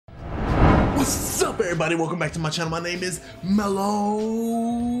up, everybody? Welcome back to my channel. My name is Mello.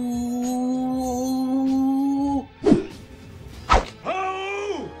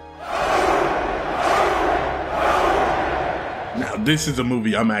 Now, this is a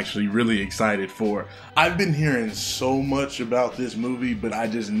movie I'm actually really excited for. I've been hearing so much about this movie, but I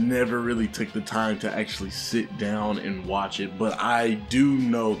just never really took the time to actually sit down and watch it. But I do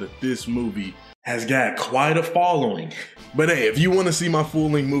know that this movie has got quite a following. But hey, if you want to see my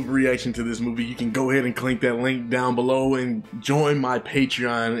full-length movie reaction to this movie, you can go ahead and click that link down below and join my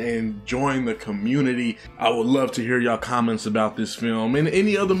Patreon and join the community. I would love to hear y'all comments about this film and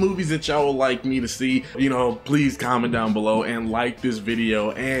any other movies that y'all would like me to see. You know, please comment down below and like this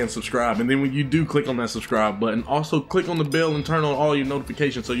video and subscribe. And then when you do click on that subscribe button, also click on the bell and turn on all your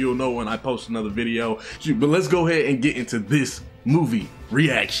notifications so you'll know when I post another video. But let's go ahead and get into this movie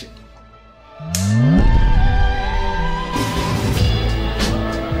reaction.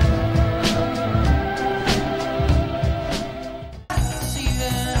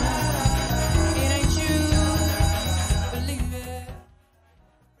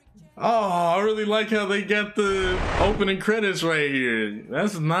 Oh, I really like how they got the opening credits right here.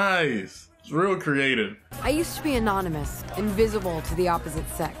 That's nice. It's real creative. I used to be anonymous, invisible to the opposite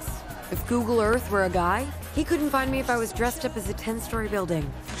sex. If Google Earth were a guy, he couldn't find me if I was dressed up as a 10-story building.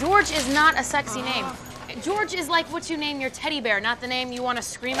 George is not a sexy name. George is like what you name your teddy bear, not the name you want to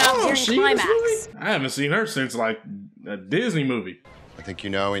scream out during climax. I haven't seen her since like a Disney movie. I think you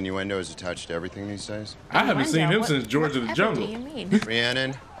know innuendo is attached to everything these days. I haven't seen him since George of the Jungle. What do you mean?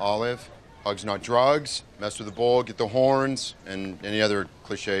 Rhiannon, Olive, hugs not drugs, mess with the bull, get the horns, and any other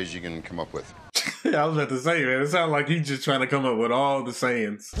cliches you can come up with. Yeah, I was about to say, man, it sounds like he's just trying to come up with all the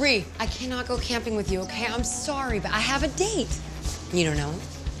sayings. Ree, I cannot go camping with you, okay? I'm sorry, but I have a date. You don't know?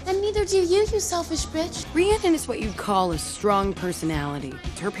 Then neither do you selfish bitch. Rhiannon is what you'd call a strong personality.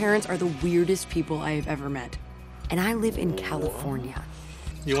 Her parents are the weirdest people I have ever met. And I live in California.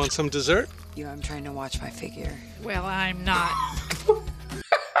 You want some dessert? I'm trying to watch my figure. Well, I'm not.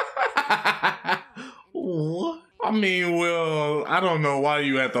 What? I mean, well, I don't know why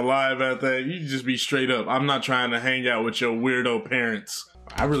you have to lie about that. You just be straight up. I'm not trying to hang out with your weirdo parents.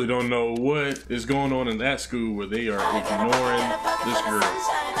 I really don't know what is going on in that school where they are ignoring this girl.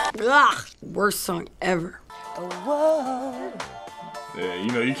 Ugh, worst song ever. Yeah,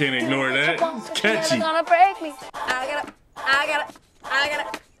 you know, you can't ignore that. It's catchy. Gonna break me. I got a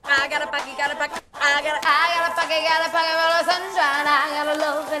bucket, got a bucket. I got a pocket full of sunshine. I got a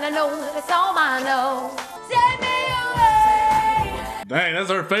love and I know that it's all mine. No, take me away. Dang, that's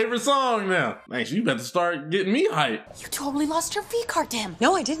her favorite song now. Man, you better start getting me hyped. You totally lost your V-card, Tim.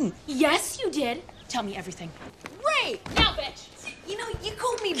 No, I didn't. Yes, you did. Tell me everything. Ray! Now, bitch. You know, you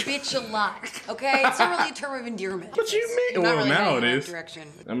called me bitch a lot, okay? It's not really a term of endearment. What you mean? Not Well, really now it heading in is. that direction.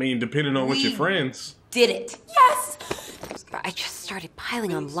 I mean, depending on what your friends. Did it. Yes. But I just started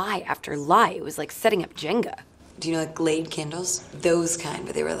piling on lie after lie. It was like setting up Jenga. Do you know like Glade candles? Those kind,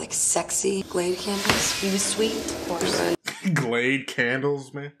 but they were like sexy Glade candles. He was sweet, of course. Glade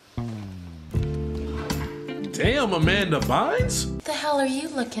candles, man. Damn, Amanda Bynes? What the hell are you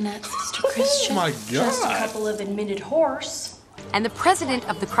looking at, Sister Christian? Oh my God. Just a couple of admitted whores. And the president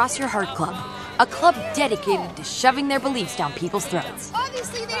of the Cross Your Heart Club, a club dedicated to shoving their beliefs down people's throats.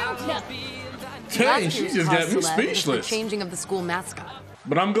 Obviously, they don't know. Dang, she just got me speechless. The changing of the school mascot.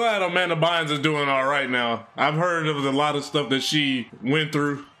 But I'm glad Amanda Bynes is doing all right now. I've heard of a lot of stuff that she went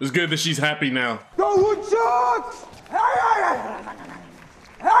through. It's good that she's happy now. Go Jocks!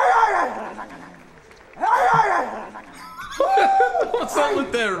 What's up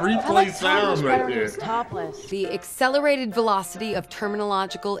with that replay sound right there? Topless. The accelerated velocity of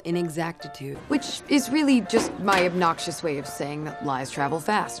terminological inexactitude, which is really just my obnoxious way of saying that lies travel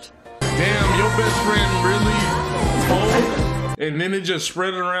fast. Damn, your best friend really told, and then it just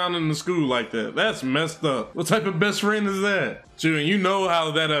spread around in the school like that. That's messed up. What type of best friend is that? And you know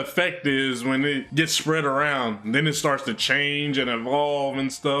how that effect is when it gets spread around. And then it starts to change and evolve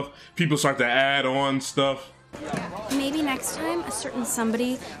and stuff. People start to add on stuff. Maybe next time a certain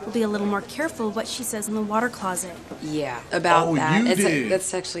somebody will be a little more careful what she says in the water closet. Yeah, about that. You did.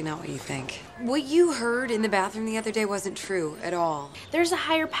 That's actually not what you think. What you heard in the bathroom the other day wasn't true at all. There's a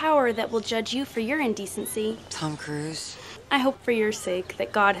higher power that will judge you for your indecency. Tom Cruise. I hope for your sake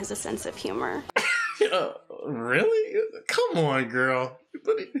that God has a sense of humor. Really? Come on, girl.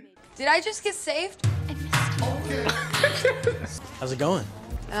 Did I just get saved? How's it going?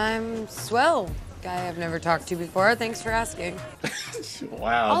 I'm swell. Guy I've never talked to before. Thanks for asking.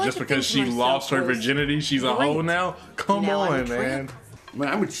 Wow, just because she lost her virginity, she's a hoe now? Come on, man. I mean,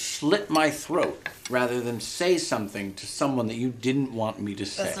 I would slit my throat rather than say something to someone that you didn't want me to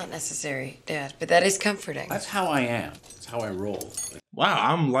say. That's not necessary, Dad, but that is comforting. That's how I am. That's how I roll. Wow,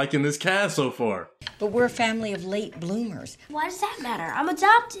 I'm liking this cast so far. But we're a family of late bloomers. Why does that matter? I'm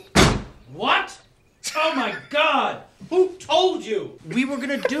adopted. What? Oh my God! Who told you? We were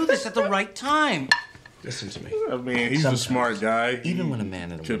gonna do this at the right time. Listen to me. I mean, he's a smart guy. Even when a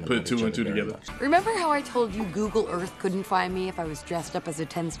man and a could woman put love two each and other two very together. much. Remember how I told you Google Earth couldn't find me if I was dressed up as a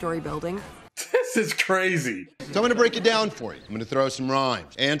 10-story building? This is crazy. So I'm gonna break it down for you. I'm gonna throw some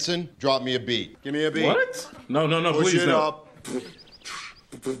rhymes. Anson, drop me a beat. Give me a beat. What? No, Push please it no. up.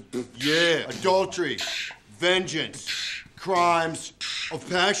 Yeah, adultery, vengeance, crimes of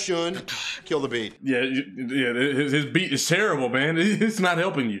passion. Kill the beat. Yeah, his beat is terrible, man. It's not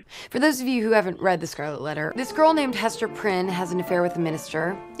helping you. For those of you who haven't read The Scarlet Letter, this girl named Hester Prynne has an affair with the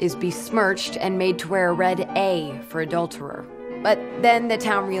minister, is besmirched, and made to wear a red A for adulterer. But then the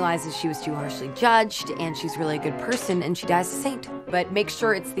town realizes she was too harshly judged, and she's really a good person, and she dies a saint. But make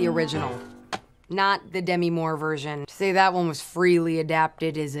sure it's the original, not the Demi Moore version. To say that one was freely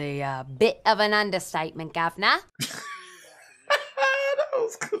adapted is a bit of an understatement, Governor.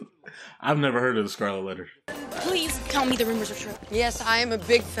 I've never heard of The Scarlet Letter. Please tell me the rumors are true. Yes, I am a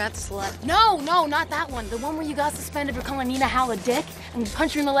big fat slut. No, not that one. The one where you got suspended for calling Nina Howell a dick and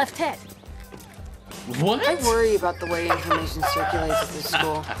punched her in the left head. What? I worry about the way information circulates at this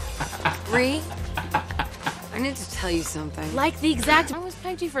school. Bree, I need to tell you something. Like the exact. I was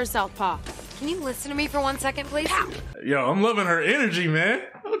pegged you for a southpaw. Can you listen to me for 1 second, please? Yo, I'm loving her energy, man.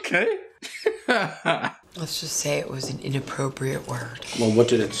 Okay. Let's just say it was an inappropriate word. Well, what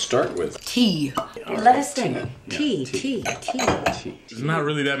did it start with? T. Let us think. T. There's not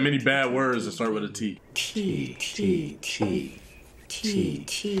really that many bad words that start with a T.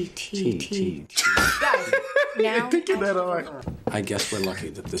 Now, Thinking that hard. I guess we're lucky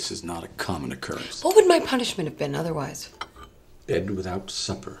that this is not a common occurrence. what would my punishment have been otherwise? Bed without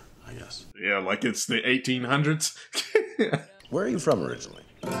supper, I guess. Yeah, like it's the 1800s. Where are you from originally?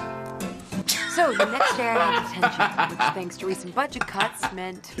 So the next day I had detention, which thanks to recent budget cuts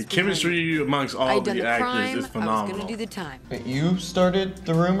meant The chemistry amongst all I'd done the the actors crime, is I was phenomenal. gonna do the time. You started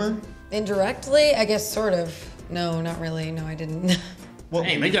the rumor? Indirectly, I guess, sort of. No, not really. No, I didn't. Well,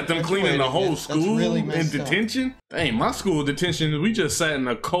 Dang, they got them cleaning the whole That's school really in messed up. detention? Dang, my school detention, we just sat in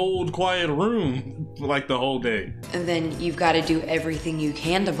a cold, quiet room like the whole day. And then you've got to do everything you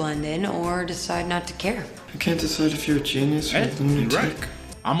can to blend in or decide not to care. You can't decide if you're a genius or a You're lunatic. right.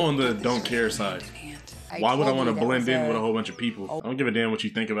 I'm on the don't care side. Why would I want to blend in with a whole bunch of people? I don't give a damn what you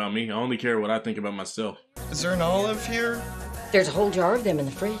think about me. I only care what I think about myself. Is there an olive here? There's a whole jar of them in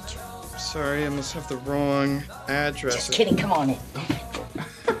the fridge. Sorry, I must have the wrong address. Just kidding, come on in.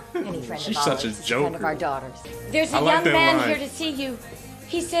 Any friend She's of such a ours is friend of joker. our daughters. There's a I like young that man line. here to see you.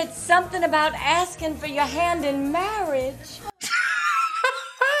 He said something about asking for your hand in marriage.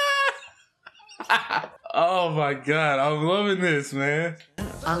 Oh my god, I'm loving this, man.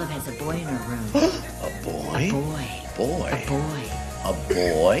 Olive has a boy in her room. A boy? A boy. Boy. A boy. A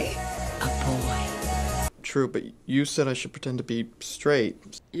boy? A boy. True, but you said I should pretend to be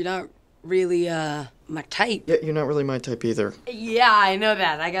straight. You're not really, my type. Yeah, you're not really my type either. Yeah, I know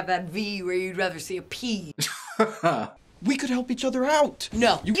that. I got that V where you'd rather see a P. We could help each other out.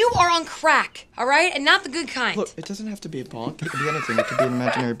 No. You are on crack, all right? And not the good kind. Look, it doesn't have to be a bonk. It could be anything. It could be an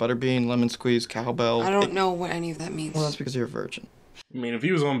imaginary butterbean, lemon squeeze, cowbell. I don't know what any of that means. Well, that's because you're a virgin. I mean, if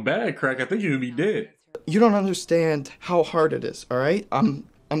he was on bad crack, I think he would be dead. You don't understand how hard it is, all right? I'm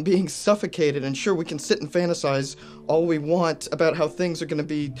being suffocated, and sure, we can sit and fantasize all we want about how things are going to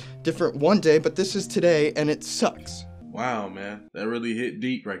be different one day, but this is today, and it sucks. Wow, man. That really hit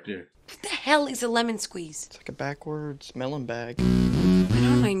deep right there. What the hell is a lemon squeeze? It's like a backwards melon bag. Why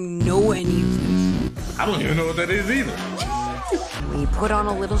don't I know any of this? I don't even know what that is either. We put on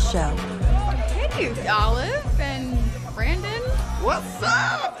a little show. Hey, Olive and Brandon. What's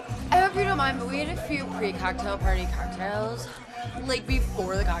up? I hope you don't mind, but we had a few pre-cocktail party cocktails. Like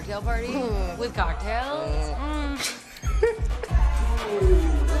before the cocktail party with cocktails.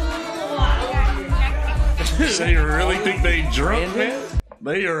 So you really think they drunk, man?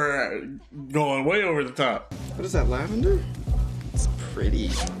 They are going way over the top. What is that, lavender? It's pretty.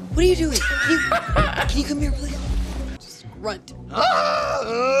 What are you doing? Can you come here, please? Just grunt. Come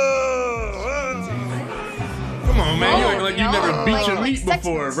on, man. You act like you never beat your meat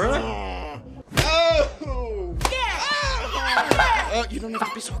before, bro. You don't have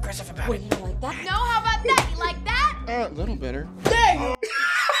to be so aggressive about it. You like that? No, how about that? You like that? A little better. Dang!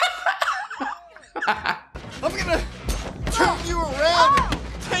 I'm gonna turn you around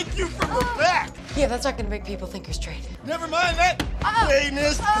and take you from the back. Yeah, that's not gonna make people think you're straight. Never mind that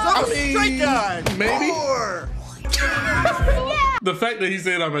gayness, 'cause I'm a straight guy. Maybe. Or... The fact that he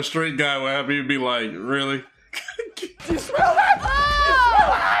said I'm a straight guy would have me be like, really? Do you smell that?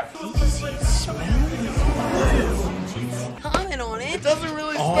 Comment on it. It doesn't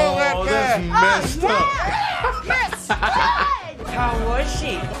really smell that Oh, bad. that's messed up. Yes. How was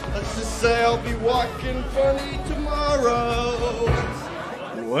she? Let's just say I'll be walking funny tomorrow.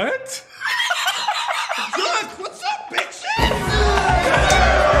 What? Look, what's up, bitch?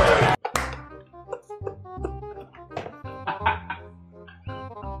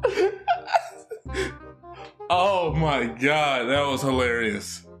 Oh my god, that was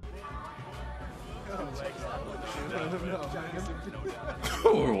hilarious.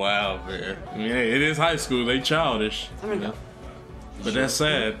 Oh wow, man. Yeah, it is high school. They childish. You know? But that's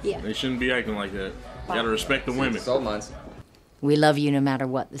sad. Yeah. They shouldn't be acting like that. You gotta respect the women. We love you no matter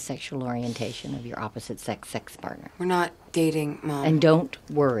what the sexual orientation of your opposite sex partner. We're not dating, Mom. And don't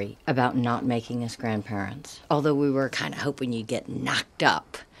worry about not making us grandparents. Although we were kind of hoping you'd get knocked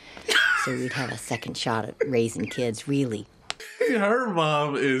up. So we'd have a second shot at raising kids, really. Her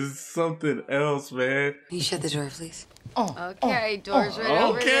mom is something else, man. Can you shut the door, please? Okay, door's right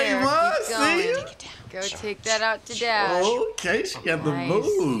over there. Okay, Ma, Keep going. see? Take it down. Go take that out to Dash. Okay, she got the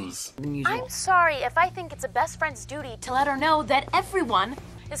moves. I'm sorry if I think it's a best friend's duty to let her know that everyone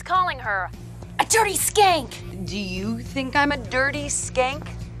is calling her a dirty skank. Do you think I'm a dirty skank?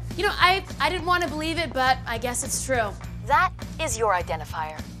 You know, I didn't want to believe it, but I guess it's true. That is your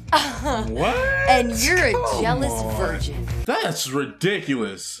identifier. What? And you're a Come jealous on. virgin. That's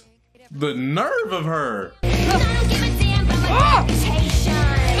ridiculous. The nerve of her.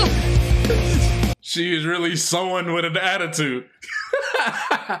 She is really someone with an attitude.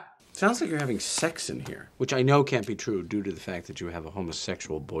 Sounds like you're having sex in here, which I know can't be true due to the fact that you have a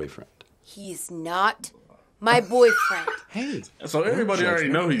homosexual boyfriend. He's not my boyfriend. Hey, So everybody already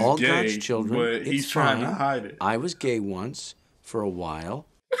know he's all gay, God's children, but he's it's trying to fine. hide it. I was gay once for a while.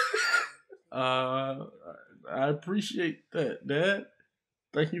 I appreciate that, Dad.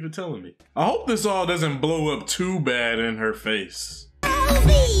 Thank you for telling me. I hope this all doesn't blow up too bad in her face.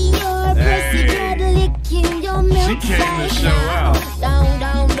 Hey, she came to show out.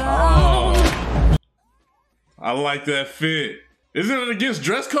 Oh, I like that fit. Isn't it against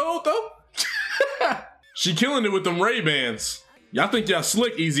dress code though? She killing it with them Ray-Bans. Y'all think y'all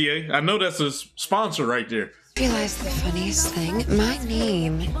slick, Easy A. I know that's a sponsor right there. Realize the funniest thing? My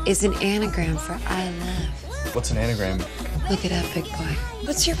name is an anagram for I love. What's an anagram? Look it up, big boy.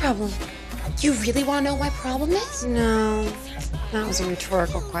 What's your problem? You really want to know what my problem is? No, that was a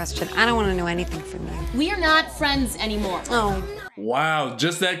rhetorical question. I don't want to know anything from you. We are not friends anymore. Oh. Wow,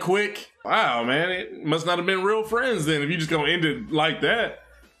 just that quick? Wow, man, it must not have been real friends then if you just gonna end it like that.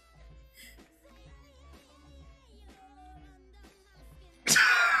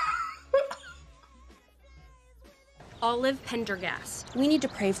 Olive Pendergast. We need to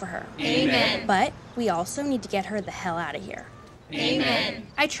pray for her. Amen. But we also need to get her the hell out of here. Amen.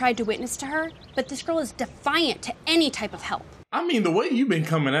 I tried to witness to her, but this girl is defiant to any type of help. I mean, the way you've been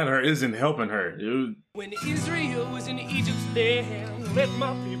coming at her isn't helping her, dude. When Israel was in Egypt's land, let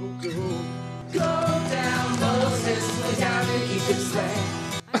my people go. Go down, Moses, go down to Egypt's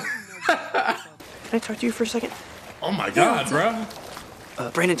land. Can I talk to you for a second? Oh my God, bro.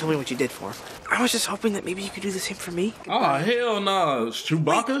 Brandon told me what you did for him. I was just hoping that maybe you could do the same for me. Oh, hell no.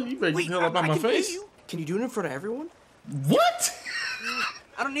 Chewbacca? You better get the hell up out my face. Can you do it in front of everyone? What?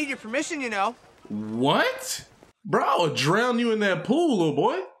 I don't need your permission, you know. What? Bro, I would drown you in that pool, little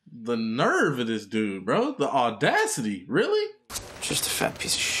boy. The nerve of this dude, bro. The audacity. Really? Just a fat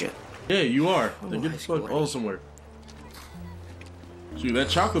piece of shit. Yeah, you are. Then get the fuck on somewhere. Shoot, that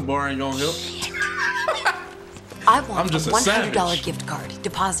chocolate bar ain't gonna help. I want I'm just a a $100 savage. gift card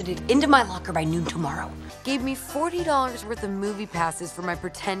deposited into my locker by noon tomorrow. Gave me $40 worth of movie passes for my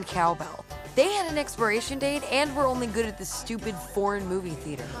pretend cowbell. They had an expiration date and were only good at the stupid foreign movie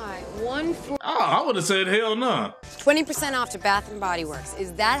theater. Hi, one for Oh, I would have said hell no. 20% off to Bath and Body Works.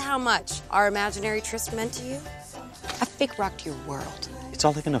 Is that how much our imaginary tryst meant to you? I fake rocked your world. It's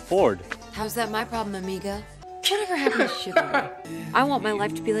all I can afford. How's that my problem, amiga? Whatever happened to chivalry? I want my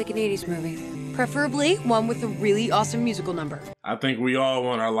life to be like an 80s movie. Preferably one with a really awesome musical number. I think we all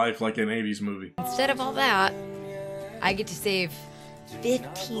want our life like an 80s movie. Instead of all that, I get to save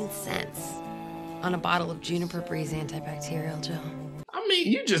 15 cents on a bottle of Juniper Breeze antibacterial gel. I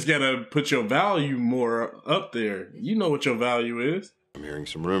mean, you just gotta put your value more up there. You know what your value is. I'm hearing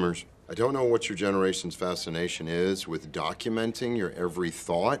some rumors. I don't know what your generation's fascination is with documenting your every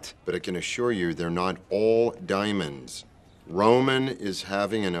thought, but I can assure you they're not all diamonds. Roman is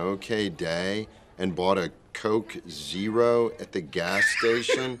having an okay day, and bought a Coke Zero at the gas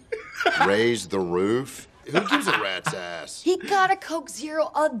station, raised the roof. Who gives a rat's ass? He got a Coke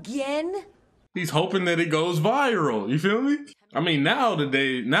Zero again? He's hoping that it goes viral. You feel me? I mean,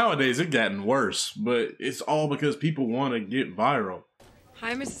 nowadays it's gotten worse, but it's all because people want to get viral.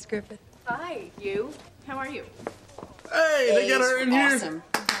 Hi, Mrs. Griffith. Hi, you. How are you? Hey, they got her in Awesome.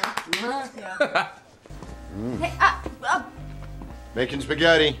 here. Hey, Making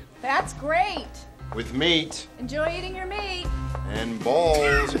spaghetti That's great. with meat Enjoy eating your meat. and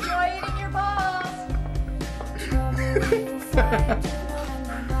balls. Enjoy eating your balls.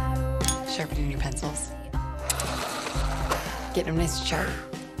 Sharpening your pencils. Getting them nice and sharp.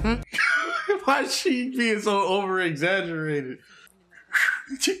 Why is she being so over-exaggerated?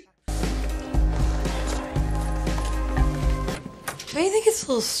 Don't you think it's a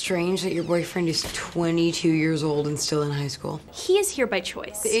little strange that your boyfriend is 22 years old and still in high school? He is here by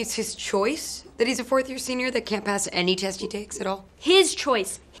choice. It's his choice that he's a fourth-year senior that can't pass any test he takes at all? His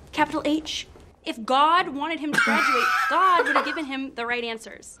choice. Capital H. If God wanted him to graduate, God would have given him the right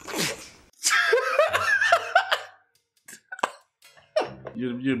answers.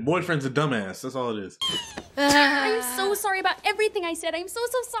 Your boyfriend's a dumbass. That's all it is. I'm so sorry about everything I said. I'm so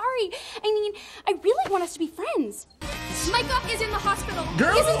sorry. I mean, I really want us to be friends. Micah is in the hospital.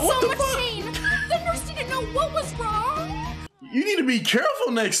 Girl, He's in what so the much fuck? pain. The nurse didn't know what was wrong. You need to be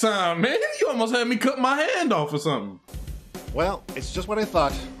careful next time, man. You almost had me cut my hand off or something. Well, it's just what I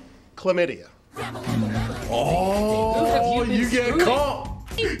thought. Chlamydia. Oh, you get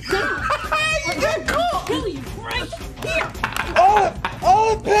caught. You got caught. Kill you right here.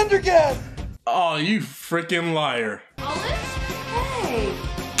 Oh, Pendergast! Oh, you freaking liar. Hey.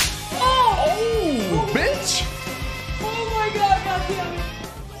 Oh, bitch. Oh my God, goddamn.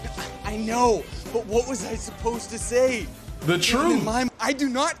 I know, but what was I supposed to say? The truth. I do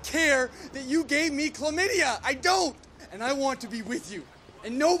not care that you gave me chlamydia. I don't. And I want to be with you.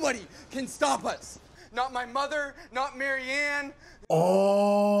 And nobody can stop us. Not my mother, not Marianne.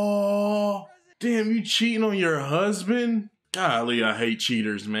 Oh, damn, you cheating on your husband? Golly, I hate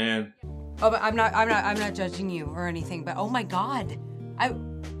cheaters, man. Oh, but I'm not judging you or anything, but oh my God.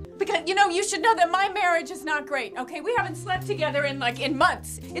 Because, you know, you should know that my marriage is not great, okay? We haven't slept together in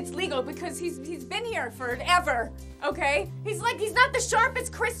months. It's legal because he's been here forever, okay? He's not the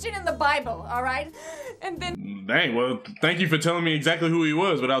sharpest Christian in the Bible, all right? And then... Dang, well, thank you for telling me exactly who he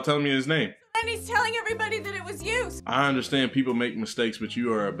was without telling me his name. And he's telling everybody that it was you. I understand people make mistakes, but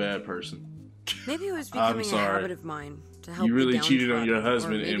you are a bad person. Maybe it was I'm becoming a sorry. habit of mine to help You really the cheated on your downtrodden,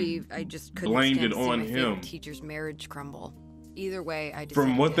 husband or maybe and I just couldn't blamed stand it to see on my favorite him. teacher's marriage crumble. Either way, I decided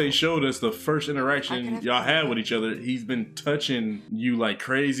From what to they help. showed us, the first interaction y'all had with each other, he's been touching you like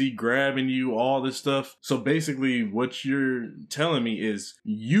crazy, grabbing you, all this stuff. So basically, what you're telling me is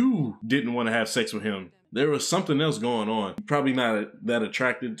you didn't want to have sex with him. There was something else going on. Probably not that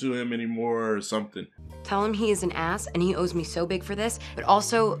attracted to him anymore or something. Tell him he is an ass and he owes me so big for this, but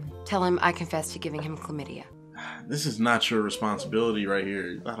also tell him I confess to giving him chlamydia. This is not your responsibility right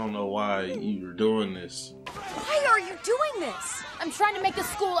here. I don't know why you're doing this. Why are you doing this? I'm trying to make the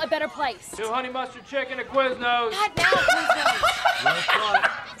school a better place. 2 honey mustard chicken, a Quiznos. Not now,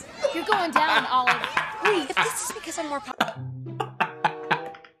 Quiznos. You're going down, Olive. Wait, if this is because I'm more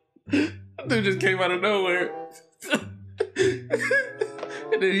Dude just came out of nowhere.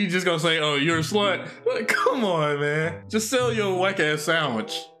 And then he just gonna say, oh, you're a slut. Like, come on, man. Just sell your whack ass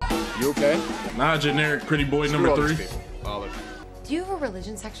sandwich. You okay? Not generic pretty boy number 3. Olive. Do you have a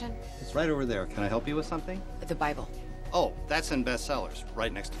religion section? It's right over there. Can I help you with something? The Bible. Oh, that's in bestsellers,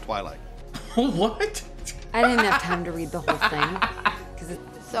 right next to Twilight. What? I didn't have time to read the whole thing,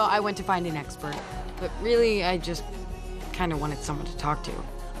 so I went to find an expert. But really, I just kind of wanted someone to talk to.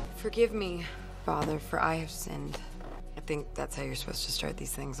 Forgive me, Father, for I have sinned. I think that's how you're supposed to start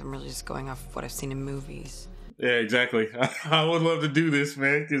these things. I'm really just going off of what I've seen in movies. Yeah, exactly. I would love to do this,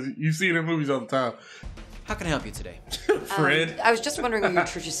 man, because you see it in movies all the time. How can I help you today? Fred? I was just wondering what your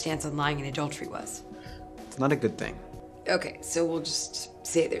church's stance on lying and adultery was. It's not a good thing. Okay, so we'll just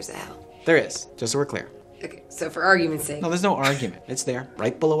say there's a hell. There is, just so we're clear. Okay, so for argument's sake. No, there's no argument. It's there,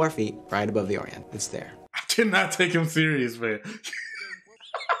 right below our feet, right above the Orient. It's there. I did not take him serious, man.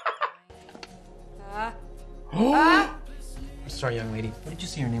 I'm sorry, young lady. What did you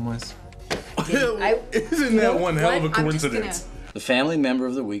say your name was? Isn't that one hell of a coincidence? The family member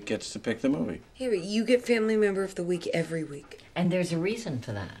of the week gets to pick the movie. Hey, but you get family member of the week every week. And there's a reason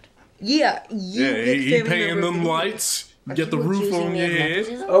for that. Yeah, you Yeah, get he family paying member of them the week. lights. You get the roof on your head,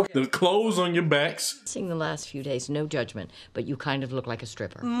 the clothes on your backs. Seeing the last few days, no judgment, but you kind of look like a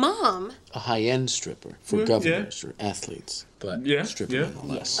stripper. Mom? A high-end stripper for governors or athletes, but stripper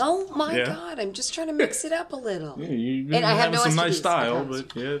nonetheless. Oh my God, I'm just trying to mix it up a little. Yeah, you've been And I have having no some nice STDs, style,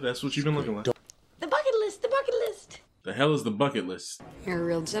 but yeah, that's what you've been looking like. The bucket list, the bucket list. The hell is the bucket list? You're a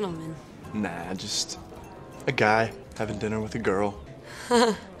real gentleman. Nah, just a guy having dinner with a girl.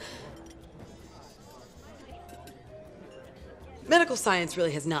 Medical science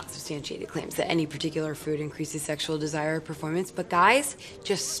really has not substantiated claims that any particular food increases sexual desire or performance, but guys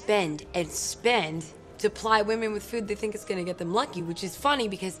just spend and spend to ply women with food they think is gonna get them lucky, which is funny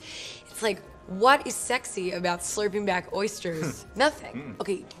because it's like, what is sexy about slurping back oysters? Nothing.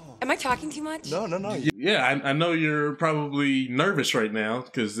 Okay, am I talking too much? No. Yeah, I know you're probably nervous right now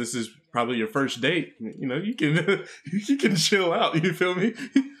because this is probably your first date. You know, you can you can chill out. You feel me?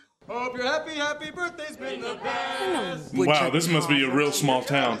 Hope you're happy, happy birthday's been the best. Wow, this must be a real small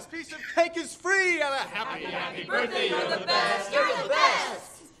town. This piece of cake is free. And a happy, happy birthday, you're the best, you're the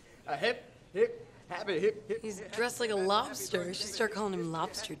best. A hip, hip, happy, hip, hip. He's dressed like a lobster. I should start calling him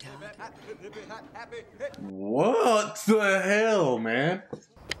Lobster Toad. What the hell, man?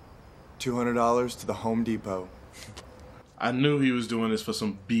 $200 to the Home Depot. I knew he was doing this for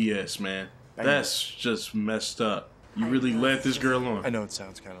some BS, man. That's just messed up. You really led this girl on. I know it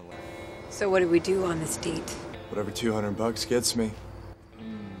sounds kind of lame. So what did we do on this date? Whatever $200 gets me.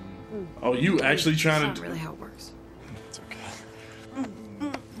 Oh, you actually trying That's not really how it works. It's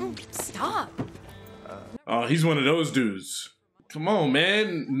okay. Stop. Oh, he's one of those dudes. Come on,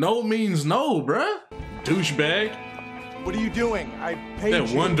 man. No means no, bruh. Douchebag. What are you doing? I paid That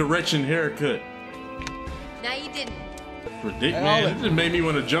you. One Direction haircut. No, you didn't. Ridiculous, man. It just made me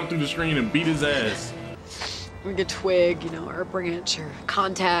want to jump through the screen and beat his ass. Like a twig, you know, or a branch, or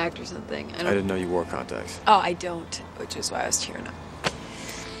contact, or something. I didn't know you wore contacts. Oh, I don't, which is why I was tearing up.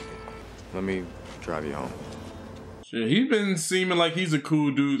 Let me drive you home. Shit, he's been seeming like he's a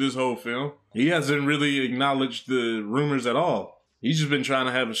cool dude this whole film. He hasn't really acknowledged the rumors at all. He's just been trying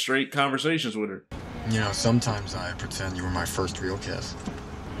to have straight conversations with her. You know, sometimes I pretend you were my first real kiss.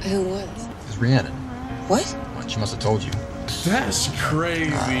 Who was? It was Rhiannon. What? Well, she must have told you. That's crazy,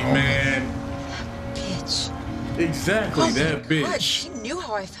 man. Bitch. Exactly, that bitch. God, she knew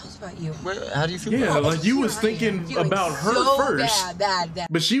how I felt about you. How do you feel? Yeah, like you was thinking about her so first. Bad.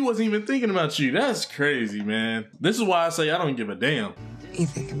 But she wasn't even thinking about you. That's crazy, man. This is why I say I don't give a damn. You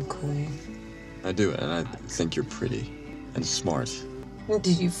think I'm cool? I do, and I think you're pretty and smart.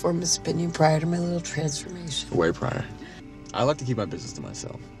 Did you form this opinion prior to my little transformation? Way prior. I like to keep my business to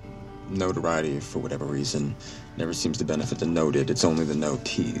myself. Notoriety, for whatever reason, never seems to benefit the noted. It's only the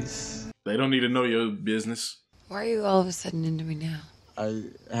notees. They don't need to know your business. Why are you all of a sudden into me now? I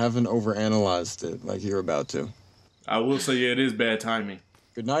haven't overanalyzed it like you're about to. I will say, yeah, it is bad timing.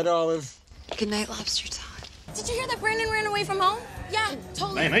 Good night, Olive. Good night, Lobster Todd. Did you hear that Brandon ran away from home? Yeah,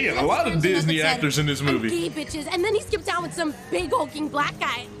 totally. Man, they got a lot of Disney actors in this movie. Gay bitches, and then he skipped out with some big hulking black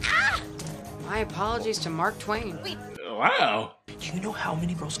guy. Ah! My apologies to Mark Twain. Wait. Wow. Do you know how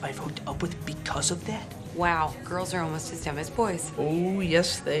many girls I've hooked up with because of that? Wow, girls are almost as dumb as boys. Oh,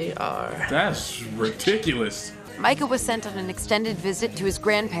 yes, they are. That's ridiculous. Micah was sent on an extended visit to his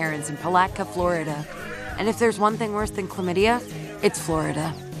grandparents in Palatka, Florida. And if there's one thing worse than chlamydia, it's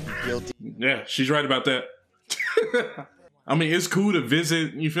Florida. Guilty. Yeah, she's right about that. I mean, it's cool to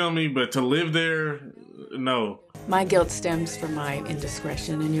visit, you feel me? But to live there, no. My guilt stems from my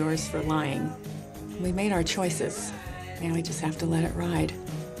indiscretion and yours for lying. We made our choices. Now we just have to let it ride.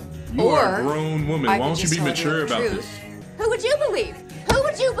 You are a grown woman. Why don't you be mature about this? Who would you believe? Who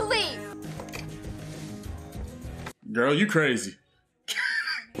would you believe? Girl, you crazy.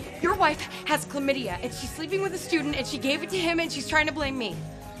 Your wife has chlamydia, and she's sleeping with a student, and she gave it to him, and she's trying to blame me.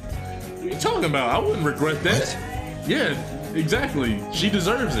 What are you talking about? I wouldn't regret that. Yeah, exactly. She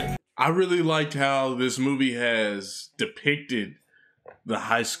deserves it. I really liked how this movie has depicted the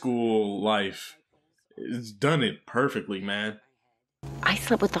high school life. It's done it perfectly, man. I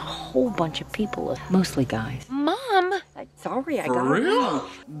slept with a whole bunch of people, mostly guys. Mom! Sorry, I For got real?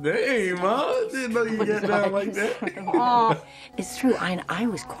 Dang, Mom. Didn't know you got down like that. Aw, it's true. I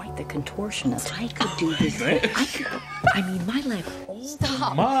was quite the contortionist. I could do this. I mean, my leg.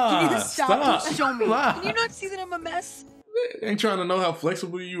 Stop. Ma, Can you just stop? stop. Show me. Ma. Can you not see that I'm a mess? Ain't trying to know how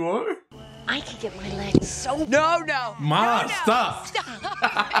flexible you are. I could get my legs so. No. Ma, stop.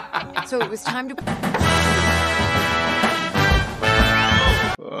 So it was time to...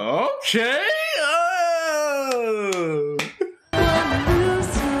 Okay. Oh.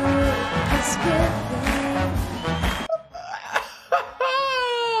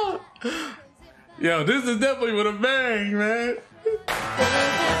 Yo, this is definitely with a bang, man.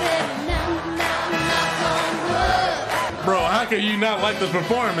 Bro, how can you not like this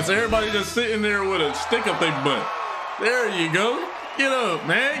performance? Everybody just sitting there with a stick up their butt. There you go. Get up,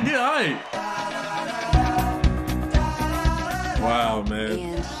 man. Get hype. Wow, man.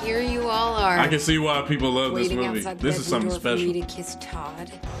 And here you all are. I can see why people love this waiting movie. outside the This is something bedroom door special. for me to kiss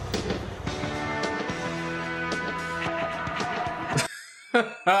Todd.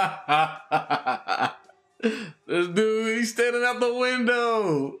 This dude, he's standing out the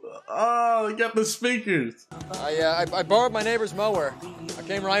window. Oh, he got the speakers. I borrowed my neighbor's mower. I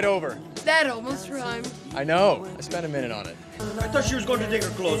came right over. That almost rhymed. I know. I spent a minute on it. I thought she was going to take her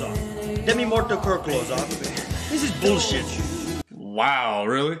clothes off. Demi Moore took her clothes off. This is bullshit. Wow,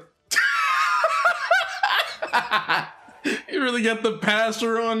 really? You really got the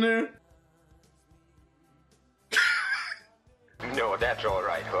pastor on there? No, that's all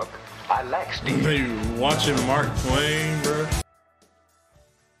right, Hook. I like Steve. They watching Mark Twain, bro.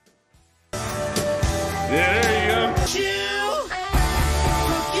 Yeah, there you go.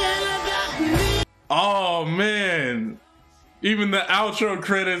 Oh, man. Even the outro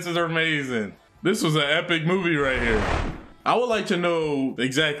credits are amazing. This was an epic movie right here. I would like to know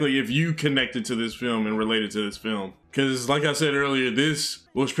exactly if you connected to this film and related to this film. Because like I said earlier, this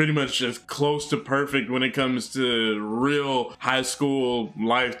was pretty much just close to perfect when it comes to real high school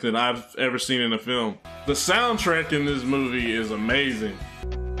life that I've ever seen in a film. The soundtrack in this movie is amazing.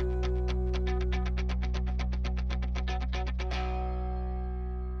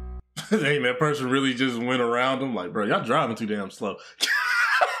 Dang, that person really just went around him like, bro, y'all driving too damn slow.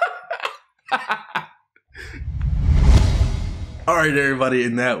 Alright everybody,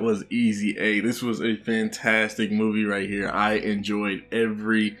 and that was Easy A. This was a fantastic movie right here. I enjoyed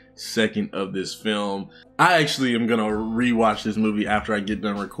every second of this film. I actually am gonna rewatch this movie after I get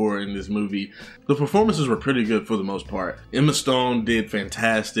done recording this movie. The performances were pretty good for the most part. Emma Stone did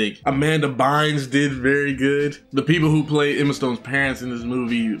fantastic. Amanda Bynes did very good. The people who played Emma Stone's parents in this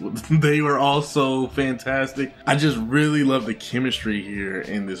movie, they were also fantastic. I just really love the chemistry here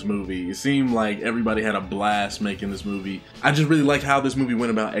in this movie. It seemed like everybody had a blast making this movie. I just really like how this movie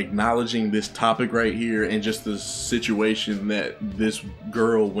went about acknowledging this topic right here and just the situation that this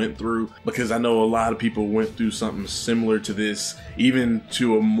girl went through, because I know a lot of people went through something similar to this, even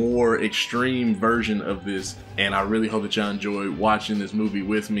to a more extreme version of this, and I really hope that y'all enjoyed watching this movie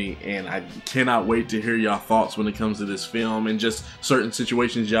with me, and I cannot wait to hear y'all thoughts when it comes to this film and just certain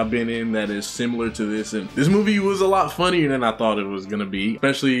situations y'all been in that is similar to this. And this movie was a lot funnier than I thought it was gonna be,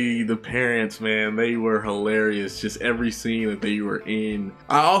 especially the parents, man. They were hilarious, just every scene that they were in.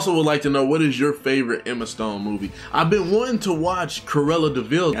 I also would like to know, what is your favorite Emma Stone movie? I've been wanting to watch Cruella de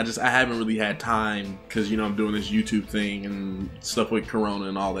Vil. I haven't really had time because, you know, I'm doing this YouTube thing and stuff with Corona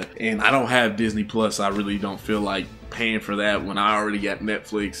and all that, and I don't have Disney Plus. I really don't feel like paying for that when I already got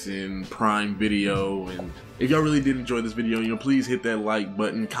Netflix and Prime Video. And if y'all really did enjoy this video, you know, please hit that like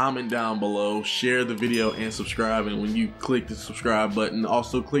button, comment down below, share the video, and subscribe. And when you click the subscribe button,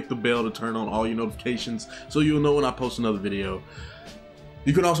 also click the bell to turn on all your notifications so you'll know when I post another video.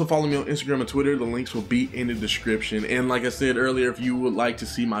 You can also follow me on Instagram and Twitter. The links will be in the description. And like I said earlier, if you would like to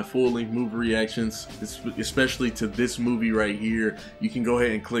see my full-length movie reactions, especially to this movie right here, you can go ahead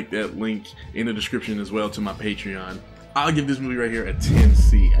and click that link in the description as well to my Patreon. I'll give this movie right here a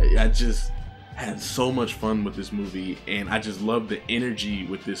 10C. I just had so much fun with this movie, and I just love the energy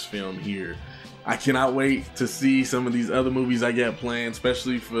with this film here. I cannot wait to see some of these other movies I got planned,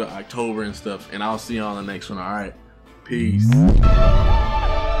 especially for October and stuff. And I'll see y'all on the next one. All right, peace.